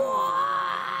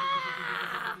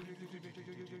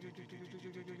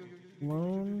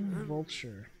 Lone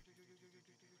Vulture.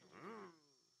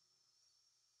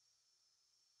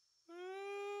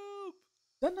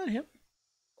 Is that not him?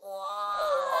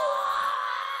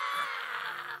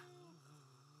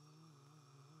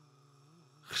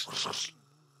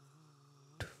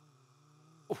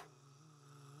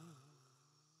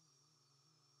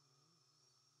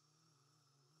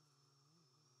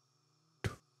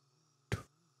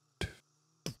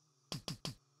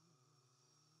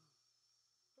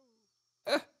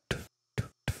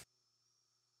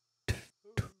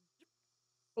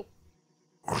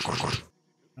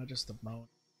 Not just the bone.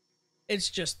 It's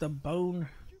just the bone.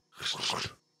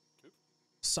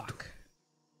 Sock.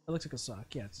 It looks like a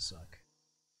sock. Yeah, it's a sock.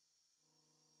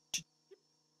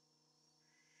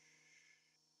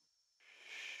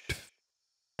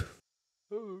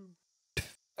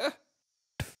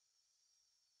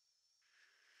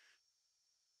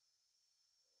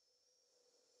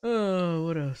 Oh,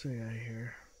 what else we got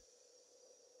here?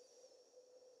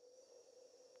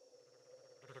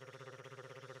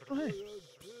 Oh, hey.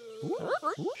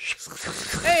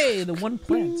 Hey, the one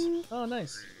plant. Oh,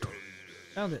 nice.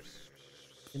 Found it.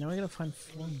 Okay, now I gotta find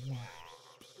 4 more.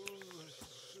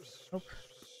 Nope.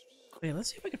 Wait, let's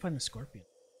see if I can find the scorpion.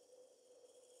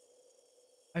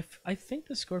 I think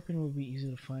the scorpion will be easy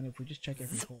to find if we just check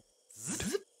every hole.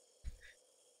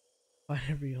 Find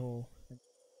every hole.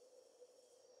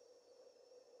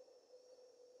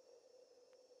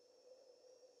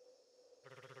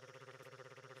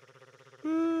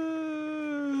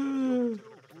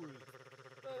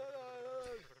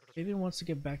 Fabian wants to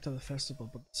get back to the festival,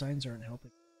 but the signs aren't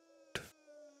helping.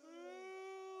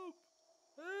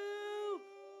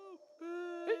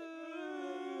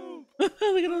 Look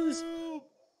at all this.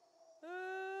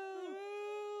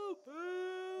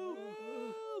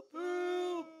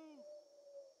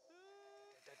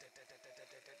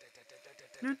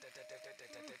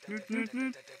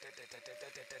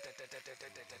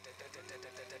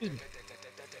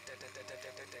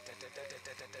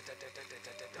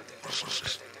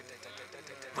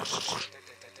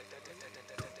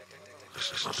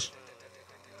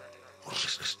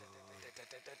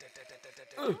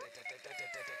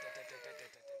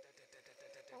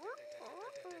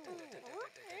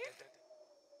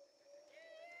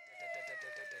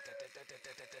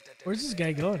 Where's this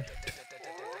guy going?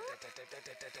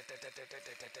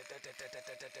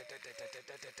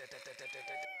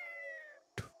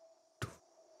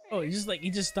 Oh, he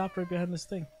just stopped right behind this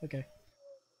thing. Okay.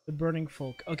 The burning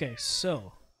folk. Okay,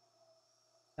 so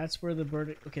that's where the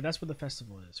burning. Okay, that's where the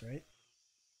festival is, right?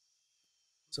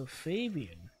 So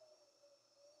Fabian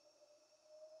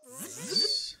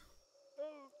is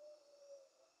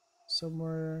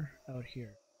somewhere out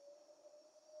here.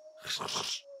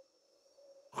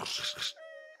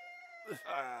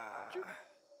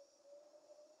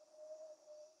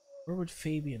 Where would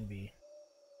Fabian be?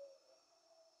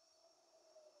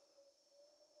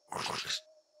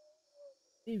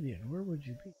 Fabian, where would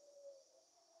you be?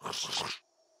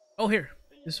 Oh, here.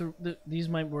 These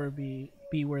might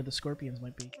be where the scorpions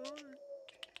might be.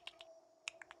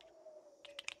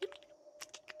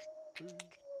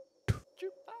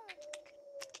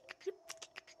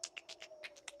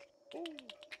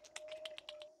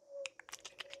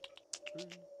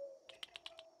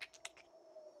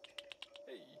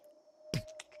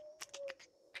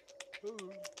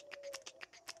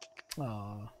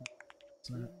 Aw, it's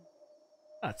not.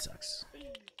 That sucks.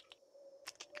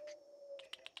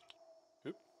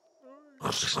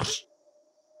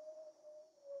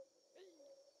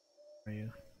 Are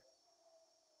you?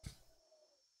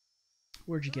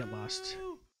 Where'd you get lost?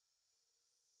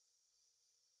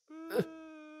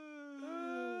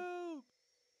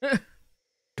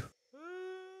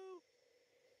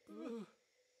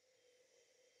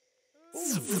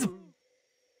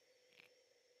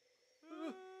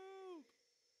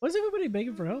 Why is everybody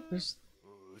begging for help? These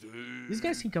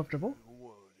guys seem comfortable.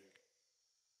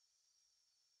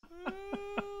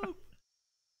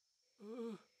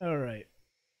 All right.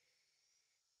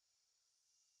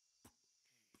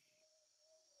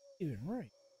 Even right.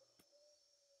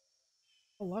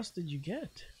 How lost did you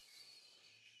get?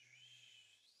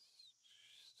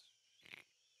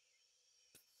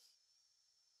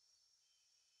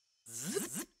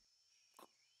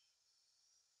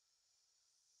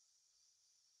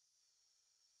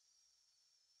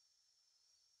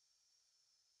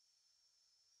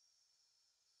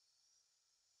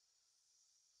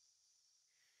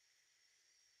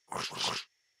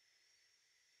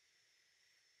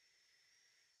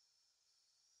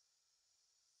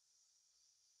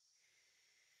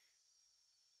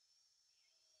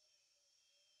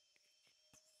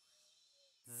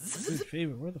 Good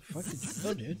favor, where the fuck did you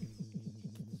go, dude?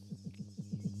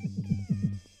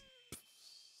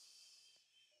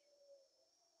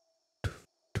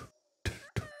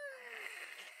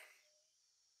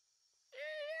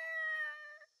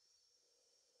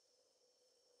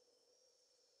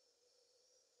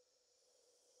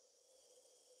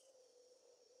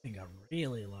 I got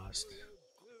really lost.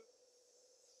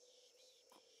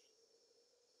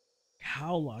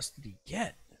 How lost did he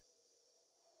get?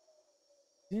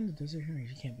 Is he in the desert here? He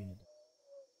can't be in the desert.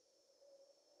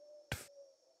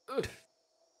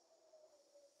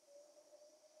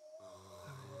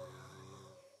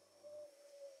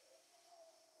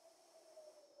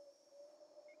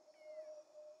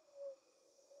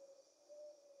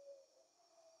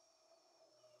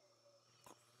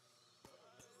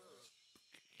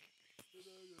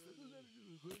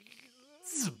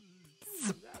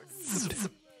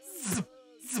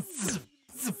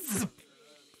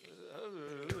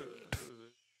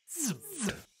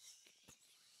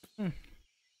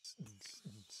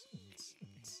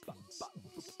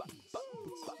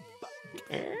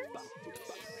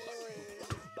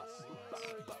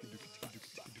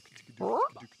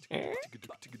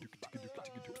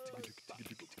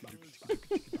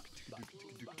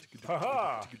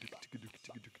 Haha!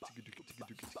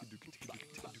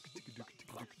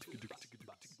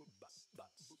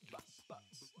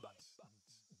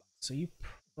 So you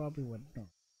probably went north.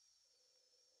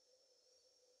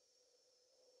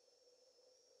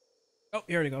 Oh,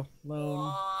 here we go.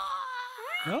 Lone.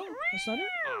 No, that's not it.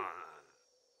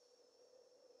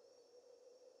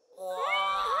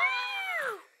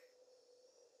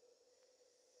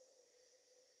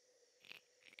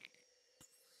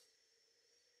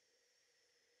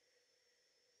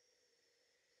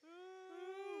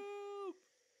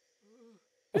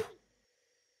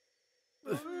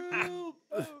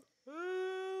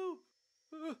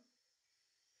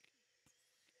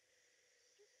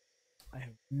 I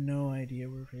have no idea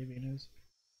where Fabian is.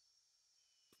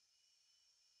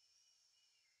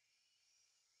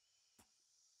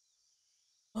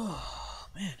 Oh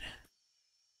man,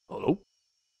 Hello?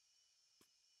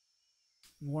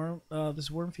 this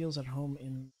worm feels at home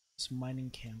in this mining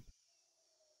camp.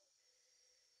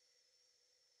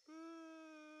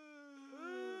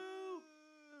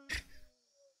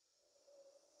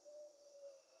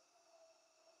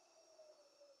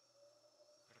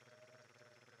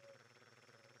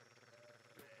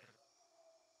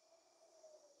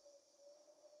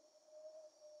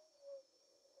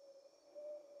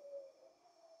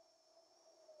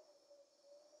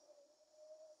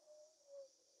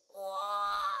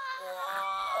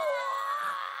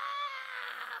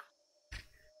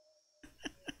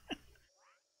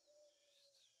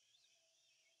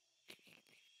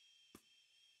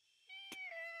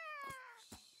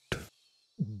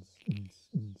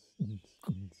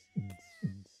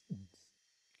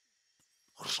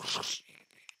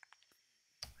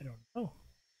 I don't know.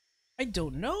 I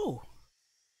don't know.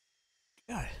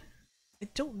 God, I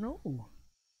don't know.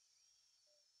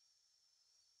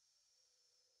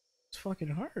 It's fucking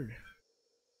hard.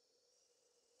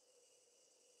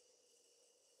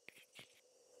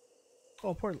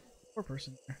 Oh, poor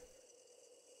person there.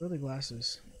 Where are the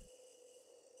glasses?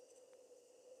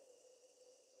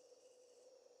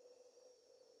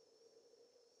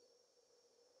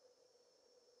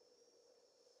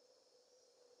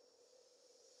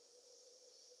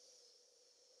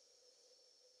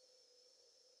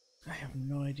 I have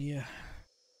no idea.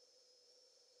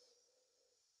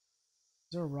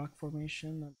 Is there a rock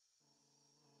formation?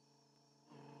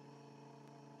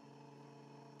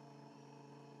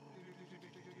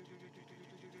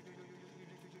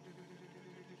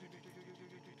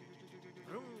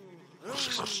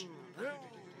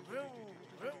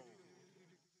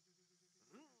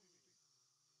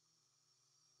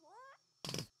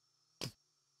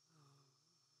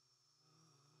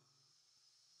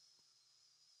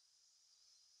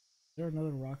 Is there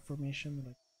another rock formation that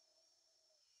I...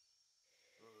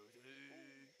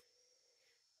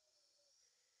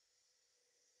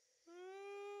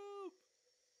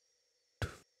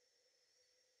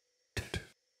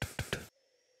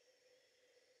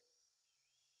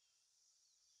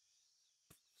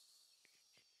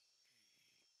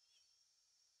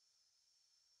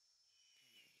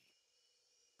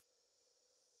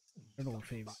 I don't know what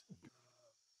faves.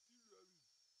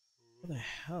 What the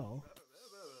hell?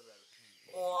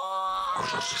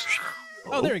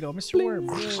 Oh, there we go, Mr. Worm.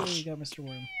 Yay, we got Mr.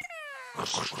 Worm.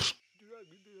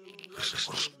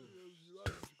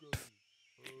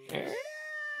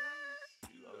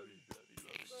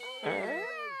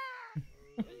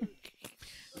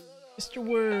 Mr.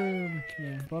 Worm!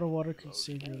 Yeah, bottled water could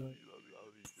save your life.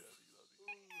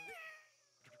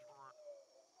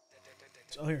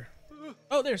 Oh, here.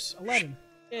 Oh, there's Aladdin.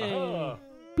 Yay!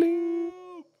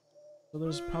 Bling. So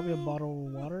there's probably a bottle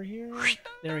of water here.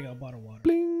 There we go, bottled water.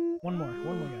 Bling. One more,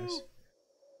 guys.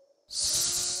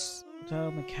 The tile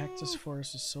in the cactus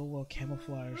forest is so well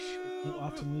camouflaged, it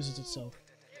often loses itself.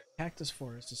 Cactus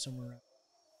forest is somewhere around.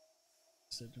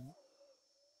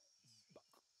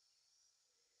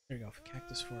 There you go,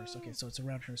 cactus forest. Okay, so it's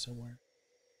around here somewhere.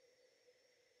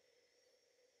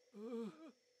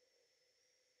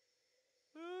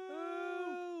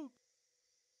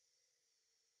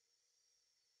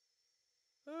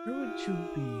 Where would you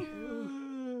be?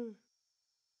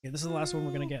 Okay, this is the last one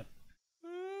we're gonna get.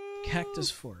 Cactus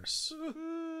forest.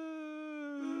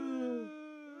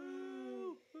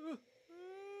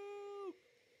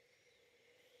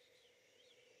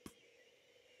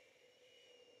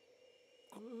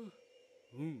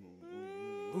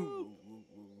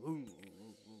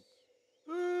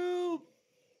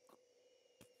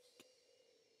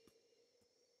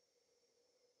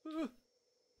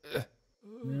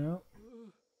 No.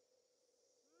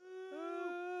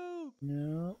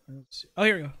 No. I don't see. Oh,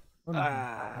 here we go. Oh, no.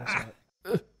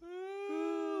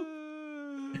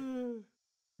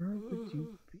 Where would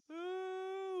you be?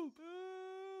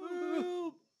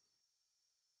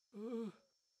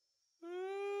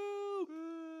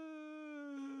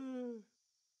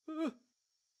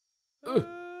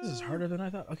 This is harder than I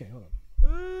thought. Okay, hold on.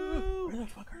 Where the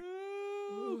fuck are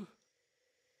you?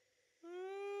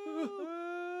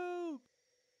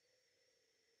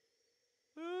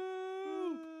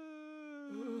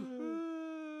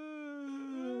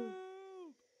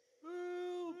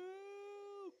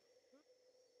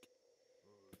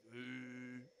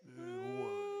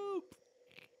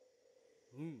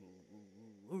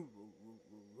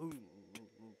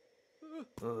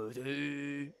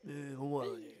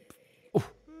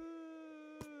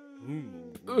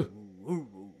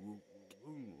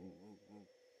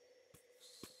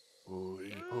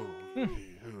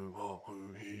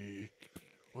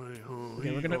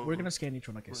 Okay, we're gonna scan each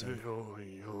one. Okay, so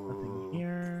nothing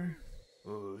here.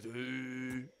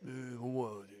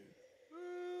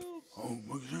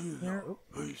 There.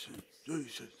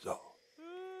 Oh.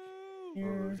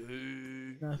 Here.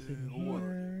 Nothing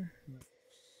here.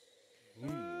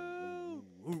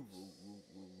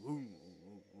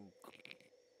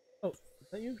 Oh, is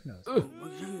that you? No.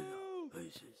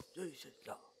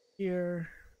 Here.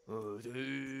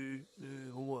 Here.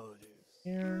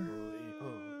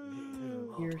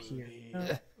 Here.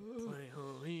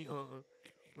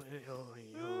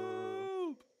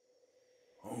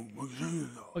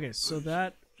 Okay, so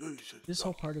this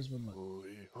whole part has been looked.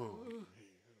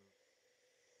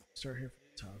 Start here from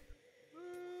the top.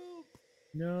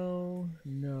 No.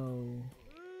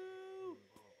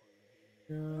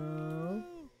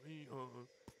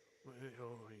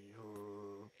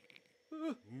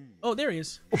 Oh, there he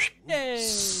is. Yay!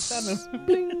 Found him.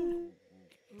 Bling.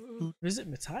 Visit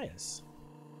Matthias.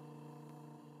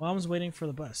 Mom's waiting for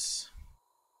the bus.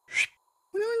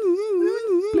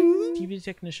 TV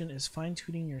technician is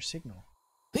fine-tuning your signal.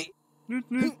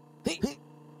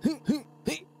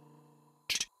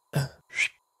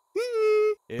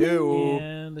 Ew.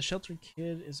 And the sheltered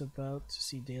kid is about to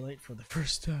see daylight for the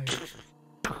first time.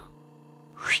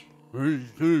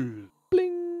 Bling.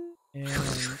 And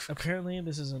apparently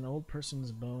this is an old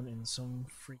person's bone in some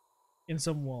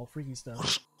wall. Freaky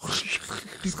stuff.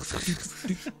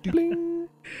 Bling.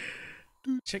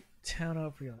 Check town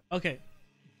out for you. Okay.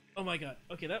 Oh my god.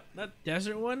 Okay, that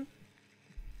desert one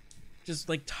just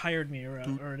like tired me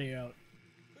already out.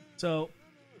 So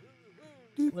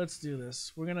let's do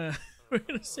this. We're gonna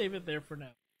save it there for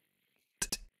now.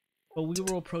 But we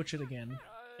will approach it again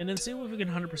and then see if we can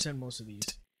 100% most of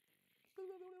these.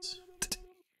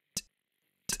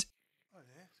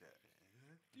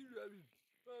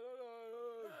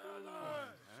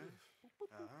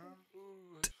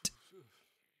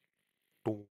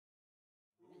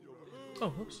 Oh,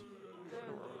 whoops.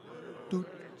 So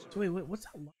wait, what's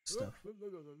that lock stuff?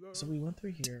 So we went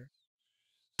through here.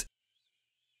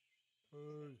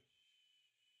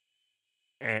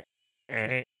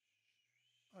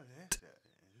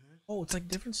 Oh, it's like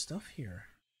different stuff here.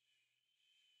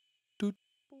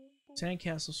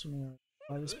 Sandcastle swimming.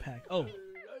 Buy this pack. Oh,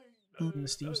 in the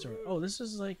Steam store. Oh, this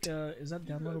is like, is that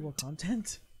downloadable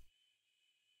content?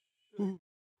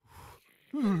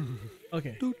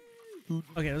 Okay.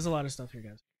 Okay, there's a lot of stuff here,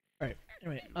 guys. All right.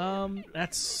 Anyway,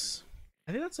 that's.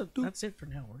 I think that's it for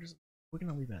now. We're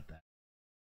gonna leave it at that.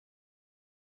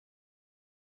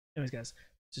 Anyways, guys,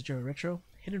 this is Joey Retro.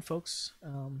 Hidden Folks.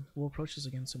 We'll approach this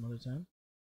again some other time.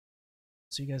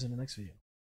 See you guys in the next video.